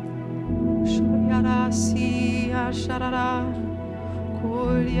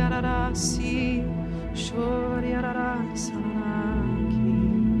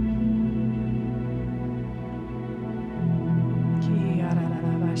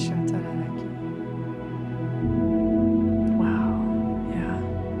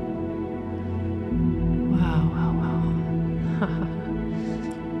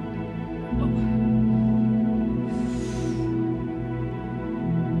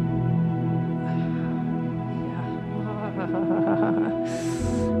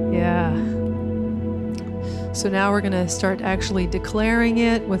 So now we're going to start actually declaring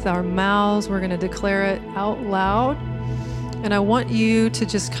it with our mouths. We're going to declare it out loud. And I want you to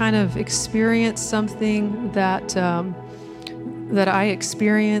just kind of experience something that I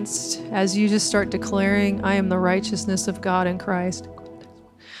experienced as you just start declaring, I am the righteousness of God in Christ.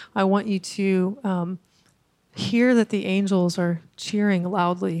 I want you to hear that the angels are cheering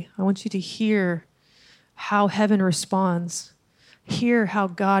loudly. I want you to hear how heaven responds. Hear how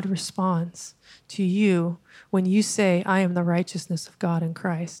God responds to you when you say, I am the righteousness of God in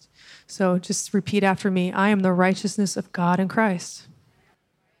Christ. So just repeat after me, I am the righteousness of God in Christ.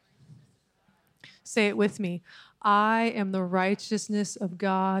 Say it with me. I am the righteousness of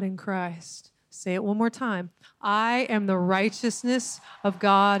God in Christ. Say it one more time. I am the righteousness of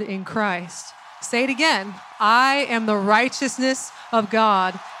God in Christ. Say it again. I am the righteousness of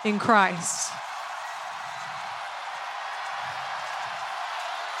God in Christ.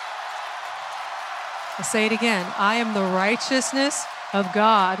 I'll say it again. I am the righteousness of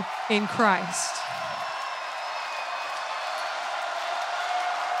God in Christ.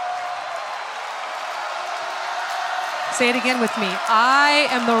 Say it again with me. I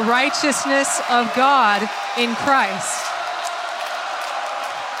am the righteousness of God in Christ.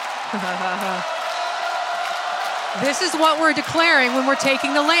 This is what we're declaring when we're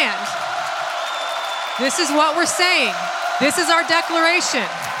taking the land. This is what we're saying. This is our declaration.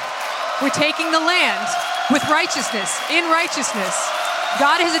 We're taking the land with righteousness, in righteousness.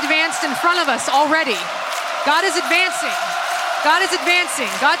 God has advanced in front of us already. God is advancing. God is advancing.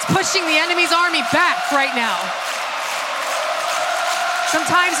 God's pushing the enemy's army back right now.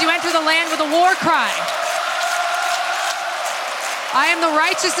 Sometimes you enter the land with a war cry. I am the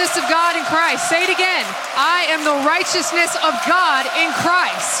righteousness of God in Christ. Say it again. I am the righteousness of God in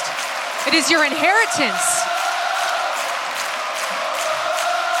Christ. It is your inheritance.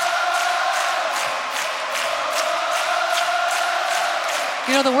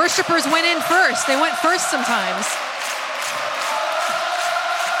 You know, the worshipers went in first. They went first sometimes.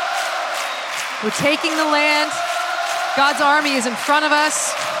 We're taking the land. God's army is in front of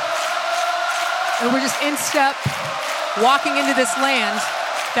us. And we're just in step walking into this land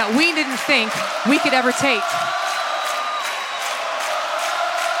that we didn't think we could ever take.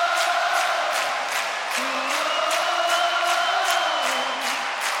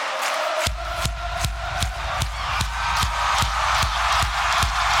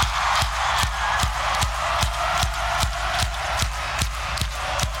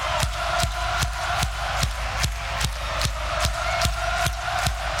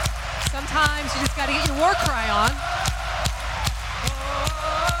 Sometimes you just got to get your war cry on.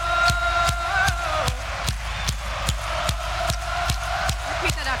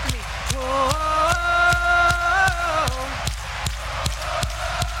 Repeat that after me.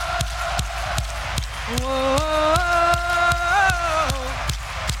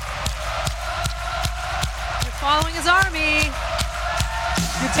 You're following his army.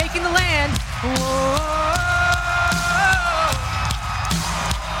 You're taking the land.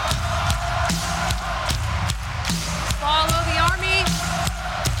 Follow the army.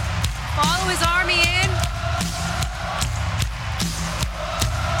 Follow his army in.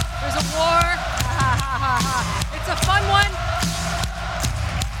 There's a war. It's a fun one.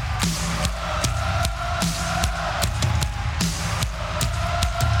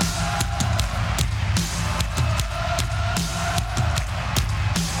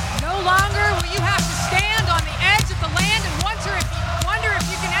 No longer will you have to stand on the edge of the land and wonder if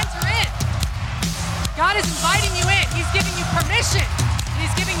you can enter in. God is inviting you in. He's giving you permission.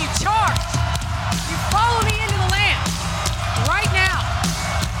 He's giving you charge. You follow me into the land right now.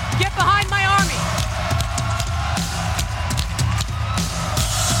 Get behind my army.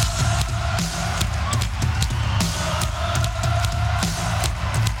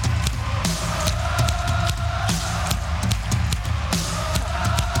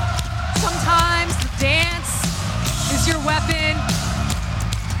 Sometimes the dance is your weapon.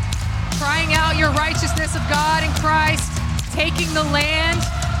 Crying out your righteousness of God in Christ, taking the land.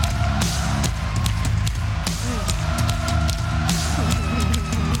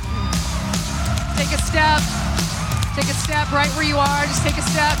 Take a step right where you are. Just take a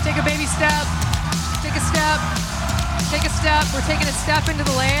step, take a baby step. Take a step, take a step. We're taking a step into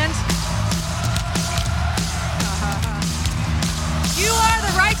the land. You are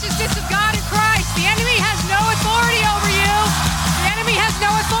the righteousness of God in Christ. The enemy has no authority over you. The enemy has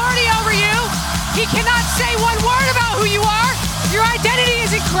no authority over you. He cannot say one word about who you are. Your identity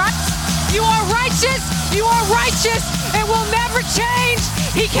is in Christ. You are righteous. You are righteous. It will never change.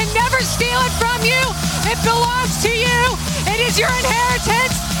 He can never steal it from you. It belongs to you. It is your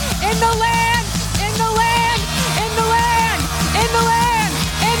inheritance in the land, in the land, in the land, in the land,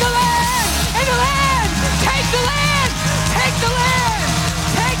 in the land, in the land. Take the land. Take the land.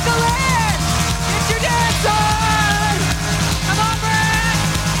 Take the land. Get your dance on. Come on, Brad.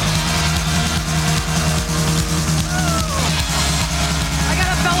 I got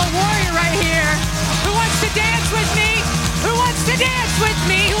a fellow warrior right here. Who wants to dance with me? Who wants to dance with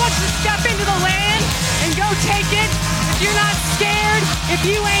me? Who wants to step into the land and go take it? If you're not scared, if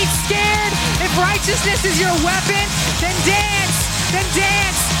you ain't scared, if righteousness is your weapon, then dance, then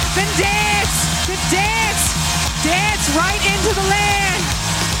dance, then dance, then dance. Dance right into the land.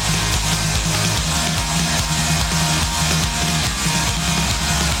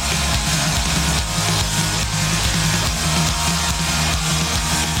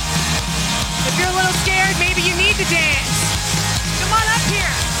 If you're a little scared, maybe you need to dance. Come on up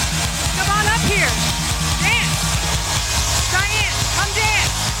here. Come on up here. Dance. Diane, come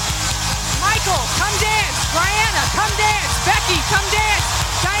dance. Michael, come dance. Brianna, come dance. Becky, come dance.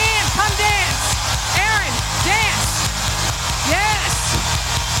 Diane, come dance. Aaron, dance. Yes.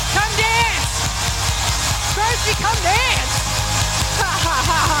 Come dance. Thursday, come dance. Ha ha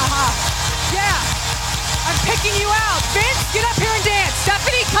ha ha ha. Yeah. I'm picking you out. Vince, get up here and dance.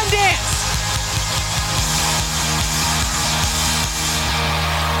 Stephanie, come dance.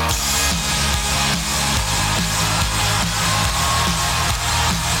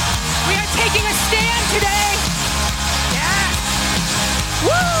 We are taking a stand today. Yeah.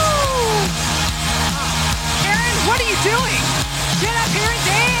 Woo! Aaron, what are you doing? Get up here and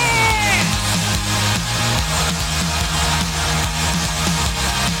dance.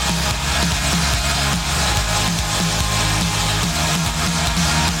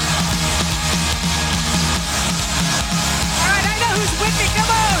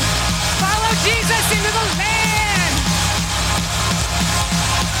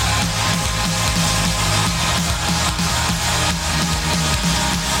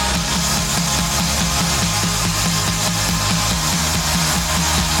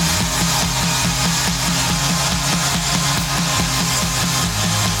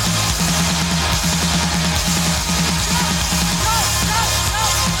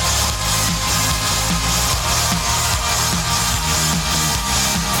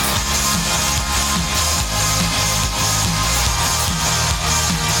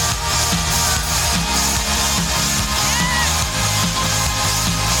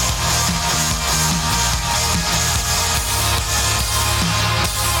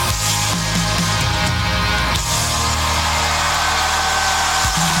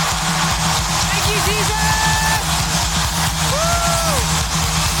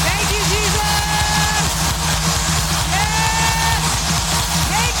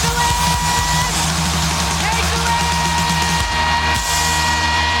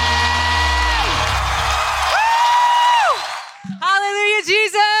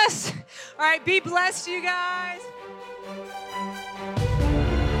 right, be blessed, you guys.